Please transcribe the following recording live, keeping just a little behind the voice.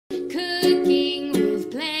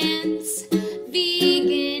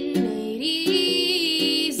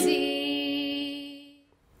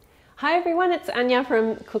it's Anya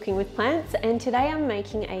from Cooking with Plants, and today I'm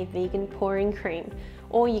making a vegan pouring cream,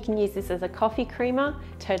 or you can use this as a coffee creamer,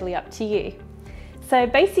 totally up to you. So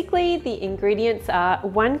basically the ingredients are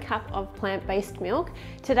 1 cup of plant-based milk.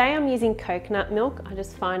 Today I'm using coconut milk. I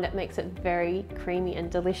just find it makes it very creamy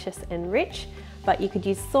and delicious and rich, but you could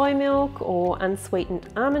use soy milk or unsweetened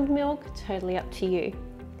almond milk, totally up to you.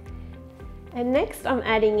 And next I'm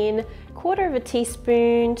adding in 1/4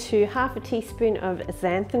 teaspoon to 1/2 teaspoon of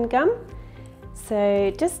xanthan gum.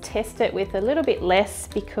 So just test it with a little bit less,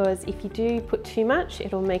 because if you do put too much,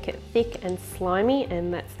 it'll make it thick and slimy,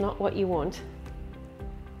 and that's not what you want.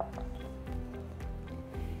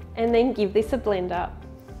 And then give this a blend up.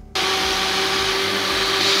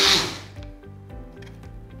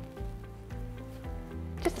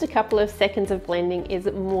 Just a couple of seconds of blending is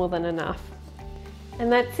more than enough.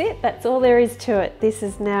 And that's it, that's all there is to it. This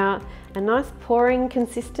is now a nice pouring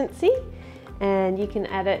consistency, and you can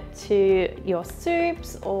add it to your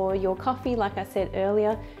soups or your coffee, like I said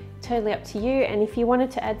earlier, totally up to you. And if you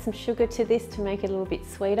wanted to add some sugar to this to make it a little bit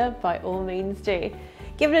sweeter, by all means do.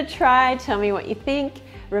 Give it a try, tell me what you think.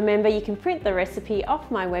 Remember, you can print the recipe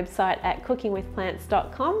off my website at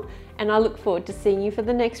cookingwithplants.com, and I look forward to seeing you for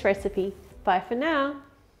the next recipe. Bye for now.